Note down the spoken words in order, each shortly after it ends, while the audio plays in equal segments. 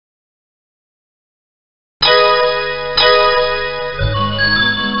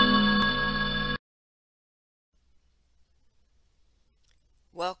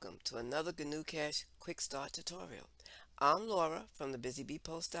Welcome to another Gnucash Quick Start tutorial. I'm Laura from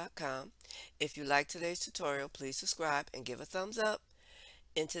thebusybeepost.com. If you like today's tutorial, please subscribe and give a thumbs up.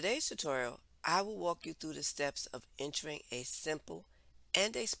 In today's tutorial, I will walk you through the steps of entering a simple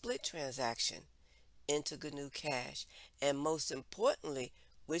and a split transaction into Gnucash, and most importantly,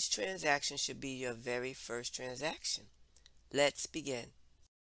 which transaction should be your very first transaction. Let's begin.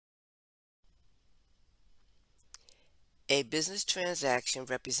 A business transaction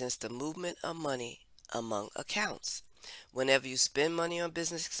represents the movement of money among accounts. Whenever you spend money on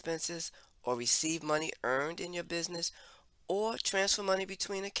business expenses or receive money earned in your business or transfer money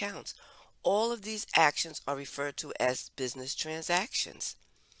between accounts, all of these actions are referred to as business transactions.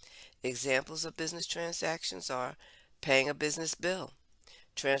 Examples of business transactions are paying a business bill,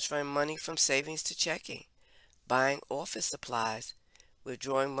 transferring money from savings to checking, buying office supplies,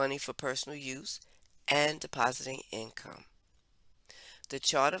 withdrawing money for personal use, and depositing income. The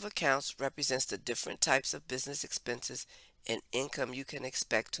chart of accounts represents the different types of business expenses and income you can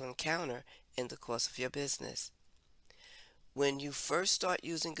expect to encounter in the course of your business. When you first start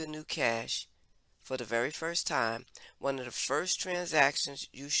using Gnucash for the very first time, one of the first transactions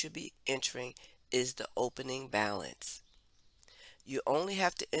you should be entering is the opening balance. You only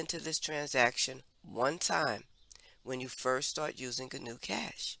have to enter this transaction one time when you first start using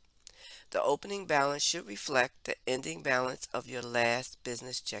Gnucash. The opening balance should reflect the ending balance of your last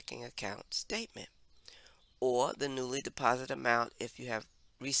business checking account statement, or the newly deposited amount if you have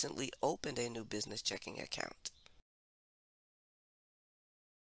recently opened a new business checking account.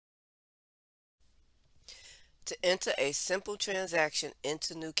 To enter a simple transaction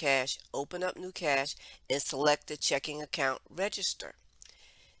into Gnucash, open up Gnucash and select the checking account register.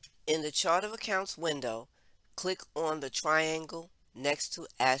 In the chart of accounts window, click on the triangle next to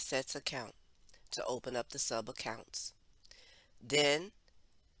Assets Account to open up the sub-accounts. Then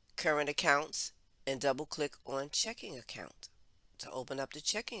Current Accounts and double-click on Checking Account to open up the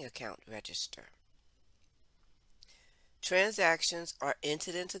checking account register. Transactions are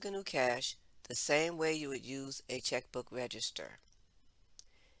entered into Gnucash the same way you would use a checkbook register.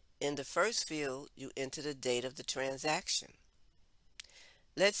 In the first field, you enter the date of the transaction.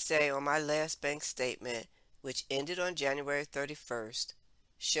 Let's say on my last bank statement, which ended on January 31st,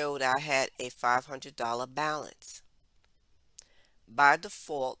 showed I had a $500 balance. By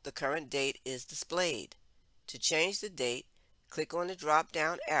default, the current date is displayed. To change the date, click on the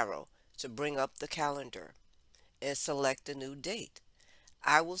drop-down arrow to bring up the calendar and select a new date.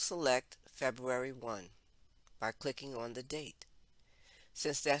 I will select February 1 by clicking on the date,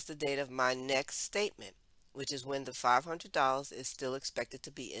 since that's the date of my next statement, which is when the $500 is still expected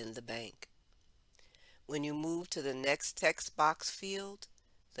to be in the bank. When you move to the next text box field,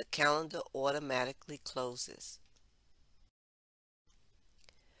 the calendar automatically closes.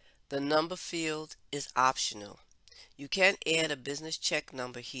 The number field is optional. You can add a business check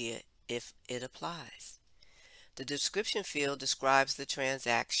number here if it applies. The description field describes the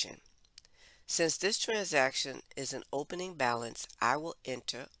transaction. Since this transaction is an opening balance, I will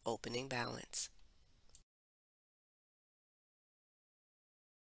enter opening balance.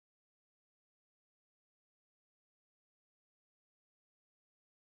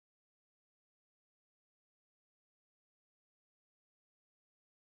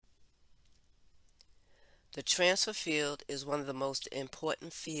 The transfer field is one of the most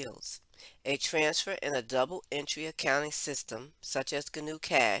important fields. A transfer in a double entry accounting system, such as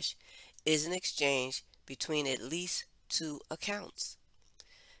Gnucash, is an exchange between at least two accounts.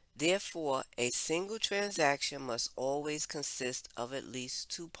 Therefore, a single transaction must always consist of at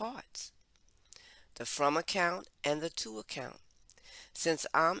least two parts, the from account and the to account. Since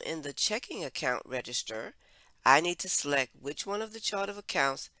I'm in the checking account register, I need to select which one of the chart of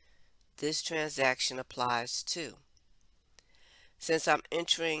accounts this transaction applies to. Since I'm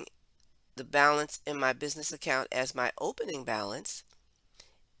entering the balance in my business account as my opening balance,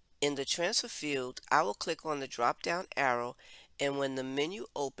 in the transfer field, I will click on the drop-down arrow, and when the menu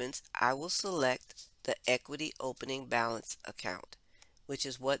opens, I will select the equity opening balance account, which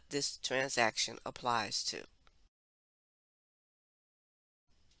is what this transaction applies to.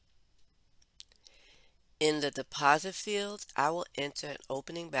 In the deposit field, I will enter an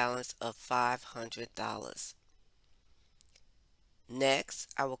opening balance of $500.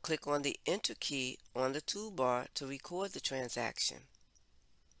 Next, I will click on the Enter key on the toolbar to record the transaction.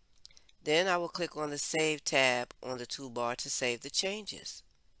 Then I will click on the Save tab on the toolbar to save the changes.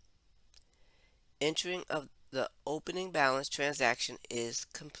 Entering of the opening balance transaction is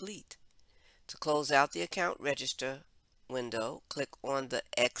complete. To close out the account register window, click on the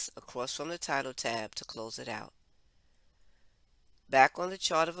X across from the Title tab to close it out. Back on the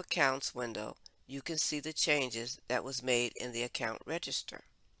chart of accounts window, you can see the changes that was made in the account register.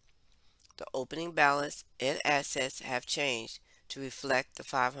 The opening balance and assets have changed to reflect the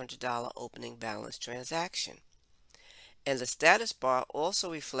 $500 opening balance transaction. And the status bar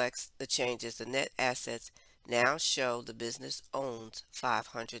also reflects the changes. The net assets now show the business owns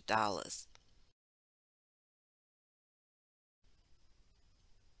 $500.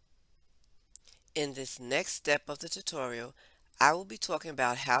 In this next step of the tutorial, I will be talking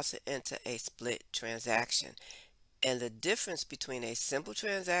about how to enter a split transaction and the difference between a simple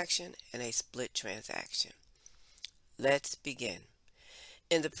transaction and a split transaction. Let's begin.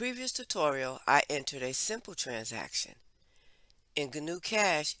 In the previous tutorial, I entered a simple transaction. In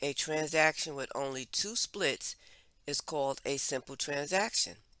Gnucash, a transaction with only two splits is called a simple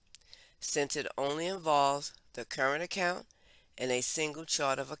transaction, since it only involves the current account and a single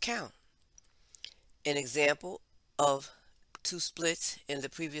chart of account. An example of two splits in the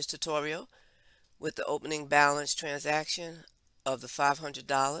previous tutorial with the opening balance transaction of the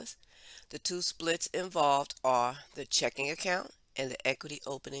 $500, the two splits involved are the checking account and the equity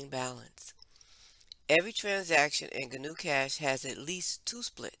opening balance. Every transaction in Gnucash has at least two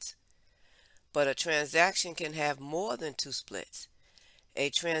splits, but a transaction can have more than two splits.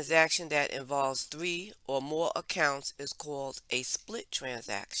 A transaction that involves three or more accounts is called a split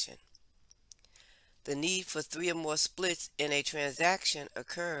transaction. The need for three or more splits in a transaction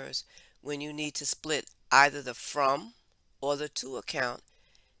occurs when you need to split either the from or the to account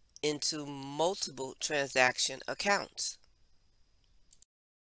into multiple transaction accounts.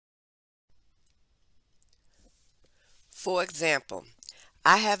 For example,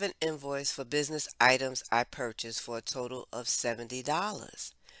 I have an invoice for business items I purchased for a total of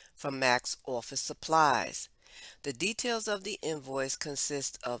 $70 from Max Office Supplies. The details of the invoice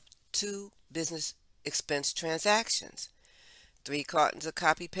consist of two business expense transactions, 3 cartons of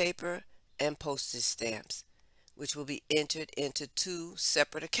copy paper, and postage stamps, which will be entered into two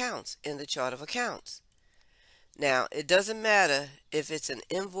separate accounts in the chart of accounts. Now, it doesn't matter if it's an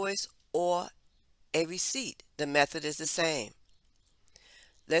invoice or a receipt, the method is the same.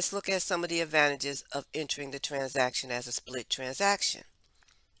 Let's look at some of the advantages of entering the transaction as a split transaction.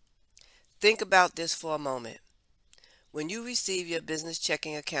 Think about this for a moment. When you receive your business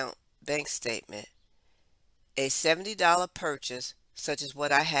checking account bank statement, a $70 purchase, such as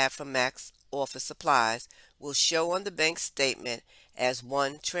what I have from Max Office Supplies, will show on the bank statement as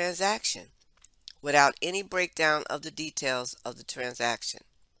one transaction, without any breakdown of the details of the transaction.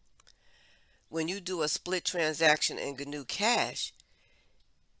 When you do a split transaction in Gnucash,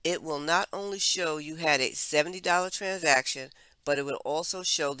 it will not only show you had a $70 transaction, but it will also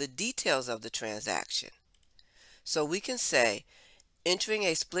show the details of the transaction. So we can say entering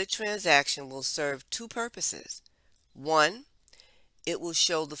a split transaction will serve two purposes. One, it will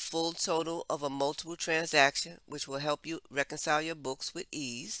show the full total of a multiple transaction, which will help you reconcile your books with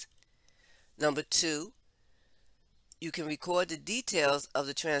ease. Number two, you can record the details of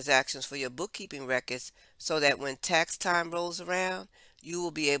the transactions for your bookkeeping records so that when tax time rolls around, you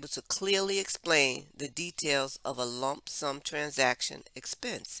will be able to clearly explain the details of a lump sum transaction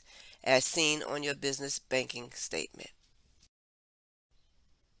expense as seen on your business banking statement.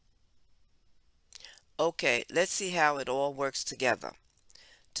 Okay, let's see how it all works together.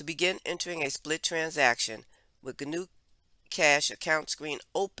 To begin entering a split transaction, with Gnucash account screen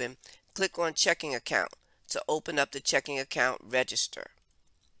open, click on Checking Account to open up the checking account register.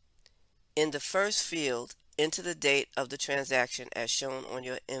 In the first field, enter the date of the transaction as shown on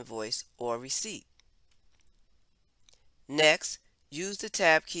your invoice or receipt. Next, use the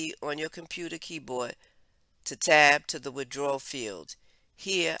Tab key on your computer keyboard to tab to the withdrawal field.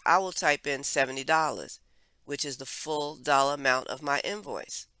 Here, I will type in $70, which is the full dollar amount of my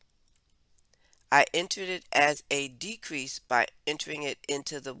invoice. I entered it as a decrease by entering it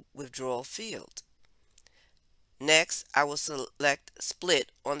into the withdrawal field. Next, I will select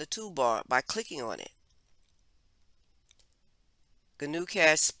Split on the toolbar by clicking on it.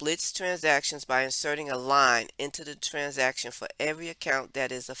 Gnucash splits transactions by inserting a line into the transaction for every account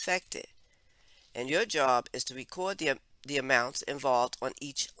that is affected, and your job is to record the amounts involved on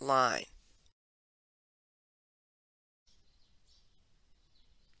each line.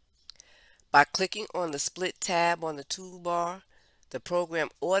 By clicking on the Split tab on the toolbar, the program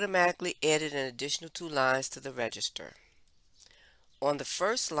automatically added an additional 2 lines to the register. On the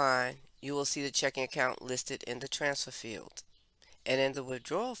first line, you will see the checking account listed in the transfer field, and in the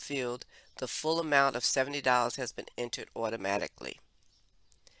withdrawal field, the full amount of $70 has been entered automatically.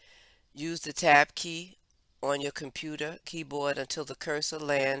 Use the Tab key on your computer keyboard until the cursor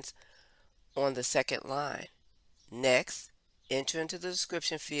lands on the second line. Next, enter into the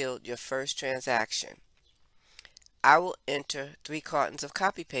description field your first transaction. I will enter 3 cartons of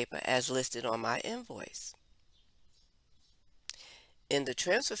copy paper as listed on my invoice. In the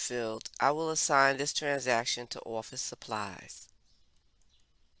transfer field, I will assign this transaction to office supplies.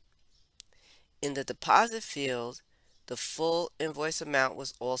 In the deposit field, the full invoice amount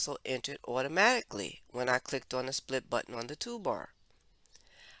was also entered automatically when I clicked on the split button on the toolbar.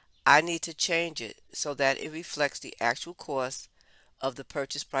 I need to change it so that it reflects the actual cost of the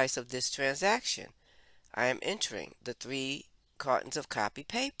purchase price of this transaction. I am entering the 3 cartons of copy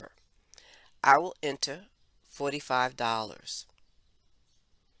paper. I will enter $45.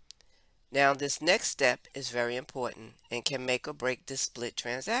 Now this next step is very important and can make or break this split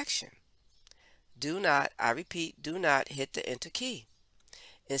transaction. Do not, I repeat, do not hit the enter key.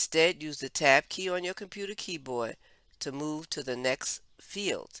 Instead, use the tab key on your computer keyboard to move to the next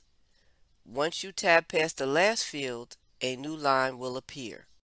field. Once you tab past the last field, a new line will appear.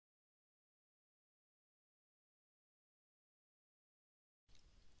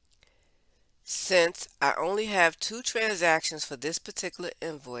 Since I only have 2 transactions for this particular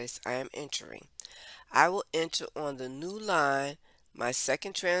invoice I am entering, I will enter on the new line my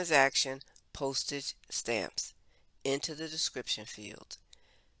second transaction, postage stamps, into the description field.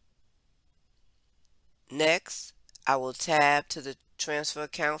 Next, I will tab to the transfer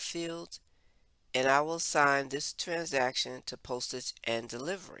account field and I will assign this transaction to postage and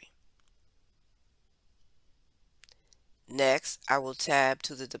delivery. Next, I will tab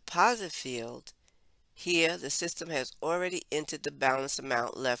to the deposit field. Here, the system has already entered the balance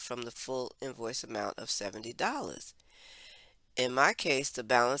amount left from the full invoice amount of $70. In my case, the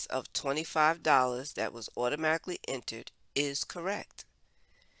balance of $25 that was automatically entered is correct.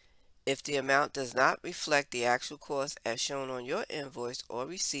 If the amount does not reflect the actual cost as shown on your invoice or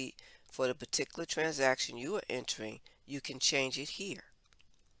receipt for the particular transaction you are entering, you can change it here.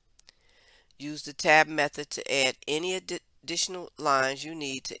 Use the tab method to add any additional lines you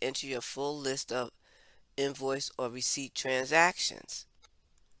need to enter your full list of invoice or receipt transactions.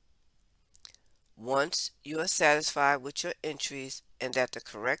 Once you are satisfied with your entries and that the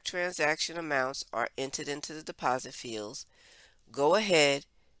correct transaction amounts are entered into the deposit fields, go ahead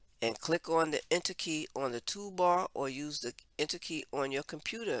and click on the enter key on the toolbar or use the enter key on your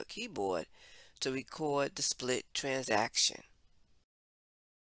computer keyboard to record the split transaction.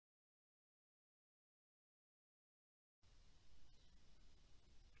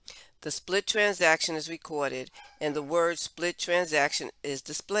 The split transaction is recorded and the word split transaction is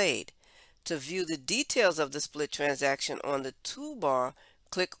displayed. To view the details of the split transaction on the toolbar,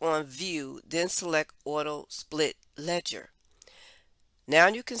 click on View, then select Auto Split Ledger. Now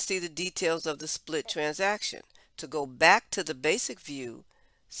you can see the details of the split transaction. To go back to the basic view,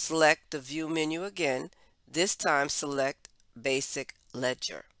 select the View menu again. This time select Basic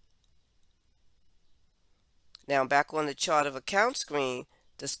Ledger. Now back on the chart of account screen,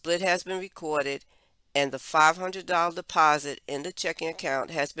 the split has been recorded and the $500 deposit in the checking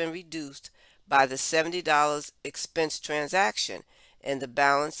account has been reduced by the $70 expense transaction, and the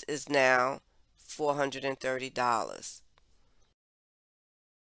balance is now $430.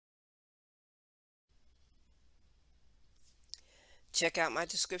 Check out my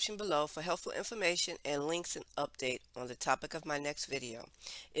description below for helpful information and links and update on the topic of my next video.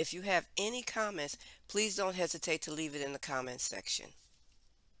 If you have any comments, please don't hesitate to leave it in the comments section.